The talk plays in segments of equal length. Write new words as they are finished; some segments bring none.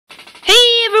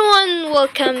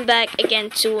welcome back again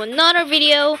to another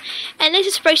video, and this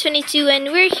is Price22 and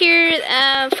we're here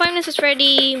Five Nights at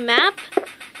Freddy map.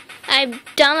 I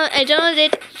downloaded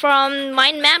it from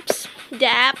Mind Maps, the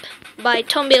app by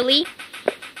Tom Billy.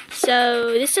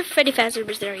 So this is a Freddy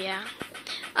Fazbear's there, yeah.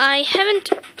 I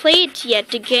haven't played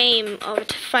yet the game of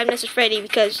Five Nights at Freddy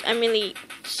because I'm really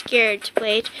scared to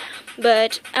play it,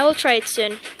 but I will try it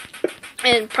soon.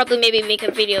 And probably maybe make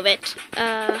a video of it.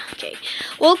 Okay.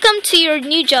 Welcome to your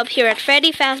new job here at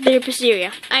Freddy Fazbear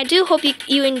Pizzeria. I do hope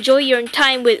you enjoy your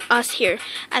time with us here.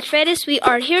 At Freddy's, we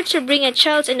are here to bring a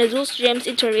child's and adult's dreams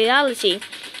into reality.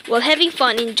 While having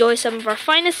fun, enjoy some of our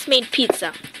finest made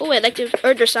pizza. Oh, I'd like to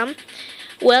order some.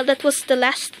 Well, that was the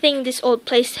last thing this old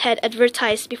place had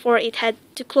advertised before it had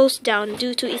to close down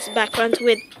due to its background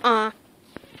with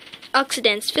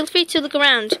accidents. Feel free to look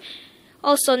around.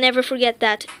 Also, never forget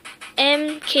that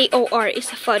MKOR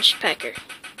is a fudge packer.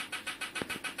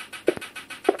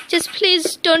 Just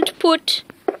please don't put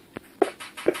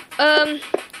blood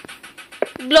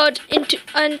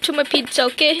onto my pizza,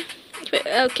 okay?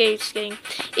 Okay, just kidding.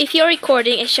 If you're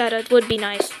recording, a shout out would be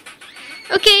nice.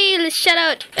 Okay, let's shout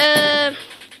out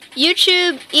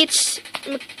YouTube, it's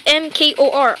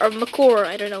MKOR or Makor,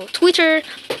 I don't know. Twitter,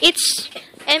 it's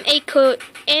MKOR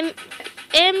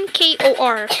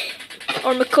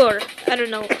or Makor, I don't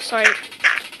know, sorry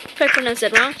if I pronounced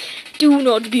that wrong. Do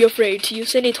not be afraid to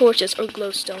use any torches or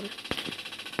glowstone.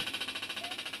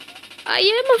 I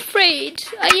am afraid.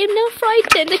 I am now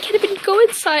frightened. I can't even go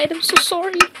inside. I'm so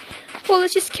sorry. Well,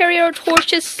 let's just carry our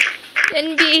torches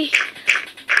and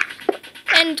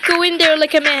go in there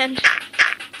like a man.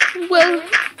 Well,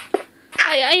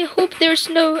 I hope there's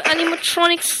no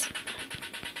animatronics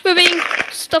moving,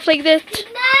 stuff like that.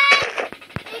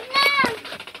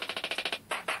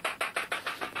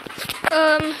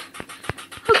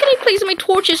 How can I place my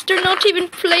torches? They're not even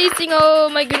placing. Oh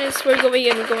my goodness, we're going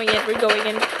in.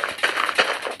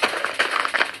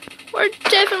 We're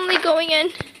definitely going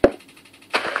in.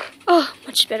 Oh,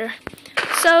 much better.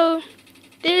 So,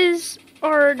 these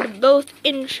are the both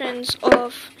entrance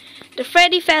of the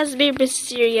Freddy Fazbear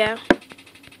Pizzeria.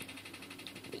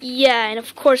 Yeah, and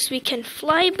of course we can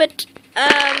fly, but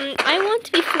I want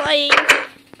to be flying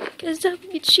because that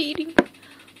would be cheating.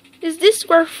 Is this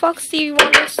where Foxy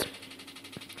wants us?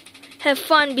 Have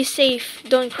fun, be safe,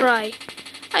 don't cry.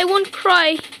 I won't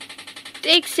cry.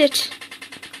 The exit.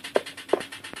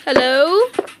 Hello?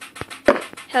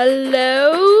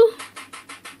 Hello?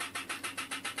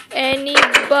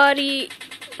 Anybody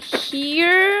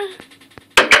here?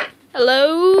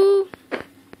 Hello?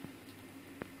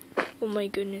 Oh my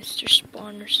goodness, there's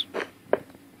spawners.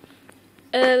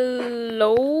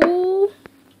 Hello?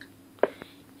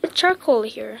 It's charcoal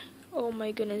here. Oh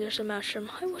my goodness, there's a mushroom.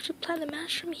 I want to plant a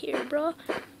mushroom here, bro.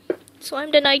 So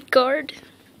I'm the night guard.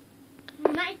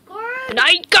 Night guard?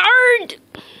 Night guard!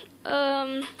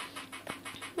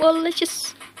 Well, let's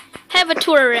just have a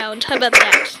tour around. How about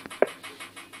that?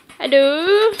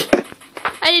 Hello?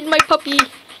 I need my puppy.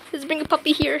 Let's bring a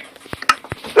puppy here.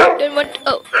 Don't want.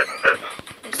 Oh,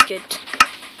 that's good.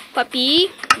 Puppy,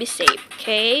 be safe,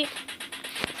 okay?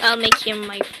 I'll make him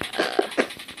my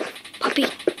puppy.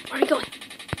 Where are you going?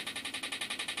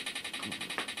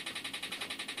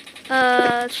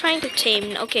 Trying to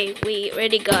tame. Okay, we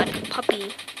already got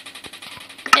puppy.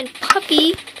 And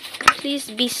puppy, please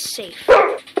be safe.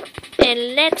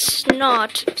 And let's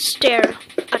not stare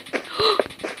at.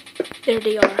 There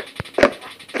they are.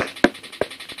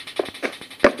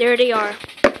 There they are.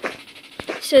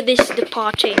 So this is the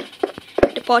party.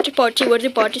 The party where the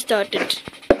party started.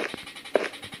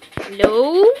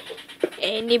 Hello?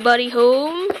 Anybody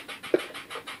home?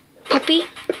 Puppy,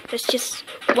 let's just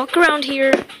walk around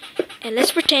here and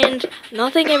let's pretend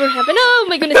nothing ever happened. Oh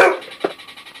my goodness.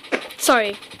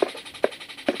 Sorry.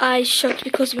 I shocked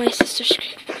because my sister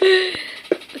screamed.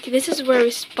 Okay, this is where we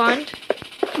spawned.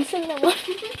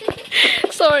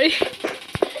 Sorry.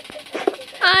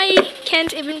 I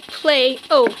can't even play.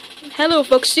 Oh, hello,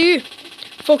 Foxy.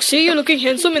 Foxy, you're looking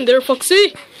handsome in there,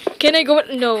 Foxy. Can I go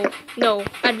in? No,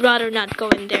 I'd rather not go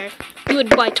in there. You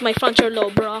would bite my frontal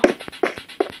lobe, bro.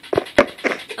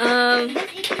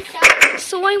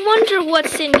 So I wonder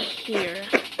what's in here.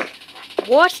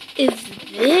 What is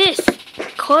this?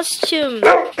 Costume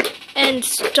and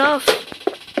stuff.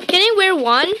 Can I wear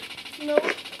one? No.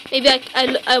 Maybe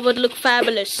I would look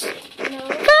fabulous. No.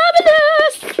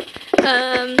 Fabulous!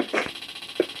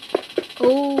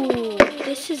 Oh,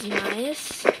 this is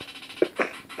nice.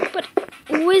 But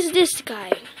who is this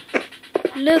guy?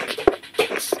 Look,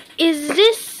 is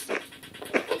this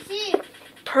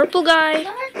purple guy?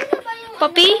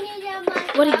 Puppy?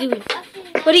 What are you doing?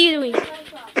 What are you doing?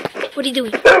 What are you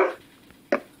doing?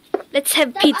 Let's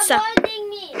have pizza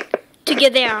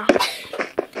together.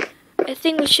 I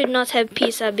think we should not have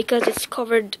pizza because it's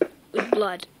covered with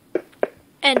blood.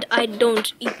 And I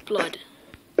don't eat blood.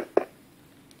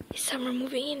 Is someone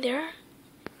moving in there?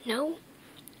 No?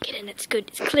 Okay, then that's good.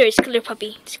 It's clear,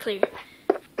 puppy. It's clear.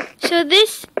 So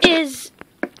this is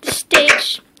the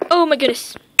stage. Oh my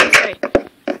goodness. Sorry.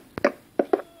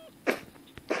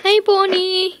 Hey,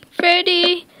 Bonnie.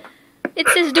 Freddy. It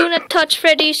says do not touch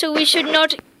Freddy, so we should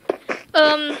not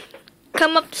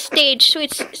come up the stage. So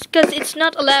it's because it's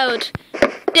not allowed.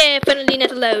 Definitely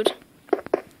not allowed.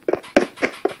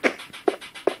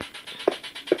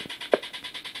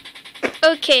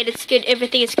 Okay, that's good.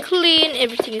 Everything is clean.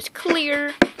 Everything is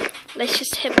clear. Let's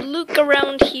just have a look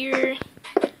around here.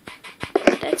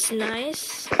 That's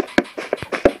nice.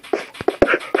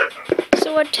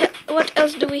 So what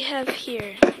else do we have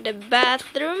here? The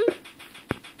bathroom.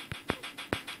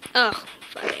 Oh,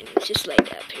 fine. Let's just lay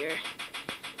it up here.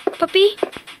 Puppy?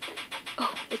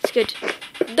 Oh, it's good.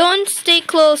 Don't stay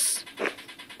close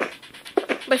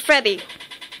by Freddy.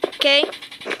 Okay?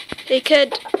 They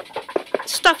could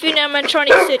stuff you in an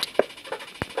animatronic suit.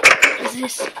 What is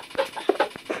this?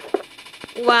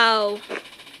 Wow.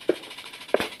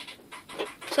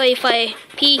 So if I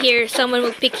pee here, someone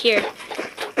will pick here.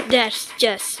 That's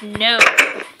just no.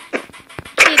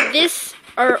 Okay, these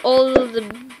are all the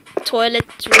toilet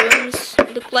rooms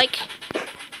look like.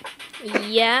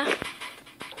 Yeah.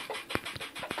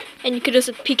 And you could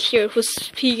also pick here who's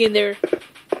peeing in there.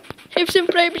 Have some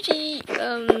privacy.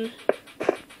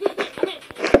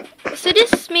 So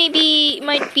this might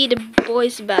be the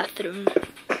boys' bathroom.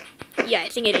 Yeah, I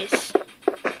think it is.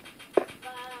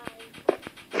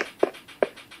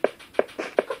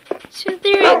 So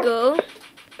there you go.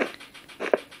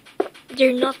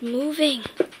 They're not moving.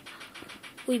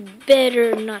 We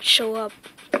better not show up.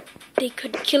 They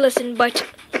could kill us and bite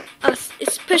us,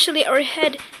 especially our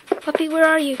head. Puppy, where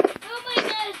are you? Oh my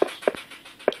gosh.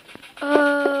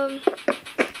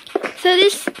 So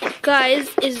this, guys,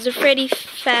 is the Freddy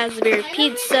Fazbear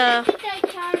Pizza,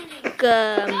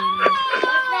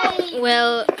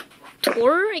 well,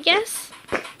 tour, I guess?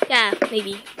 Yeah,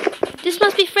 maybe. This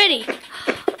must be Freddy.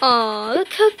 Oh,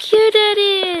 look how cute that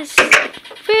is.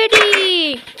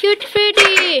 Freddy! Cute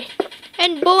Freddy!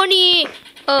 And Bonnie!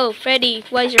 Oh, Freddy,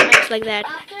 why is your eyes like that?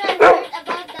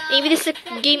 Maybe this is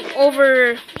a game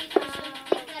over.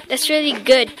 That's really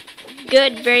good.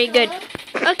 Good, very good.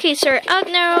 Okay, sir, out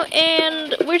now,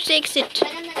 and where's the exit?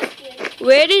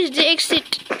 Where is the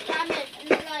exit?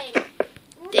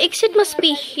 The exit must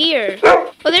be here.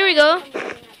 Oh, there we go.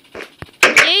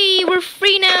 Yay, we're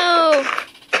free now.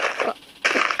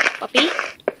 Puppy?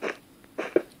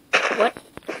 What?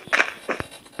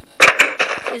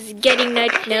 It's getting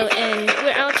night now, and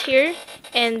we're out here.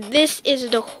 And this is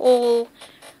the whole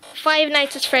Five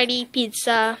Nights at Freddy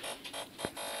pizza.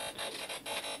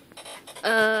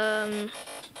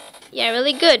 Yeah,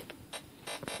 really good.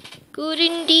 Good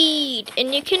indeed.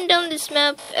 And you can download this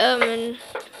map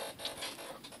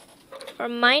for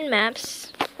mind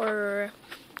maps for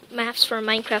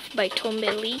Minecraft by Tom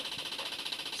Bailey.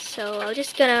 So I'm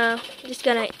just gonna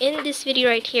end this video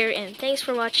right here, and thanks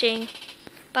for watching.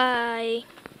 Bye.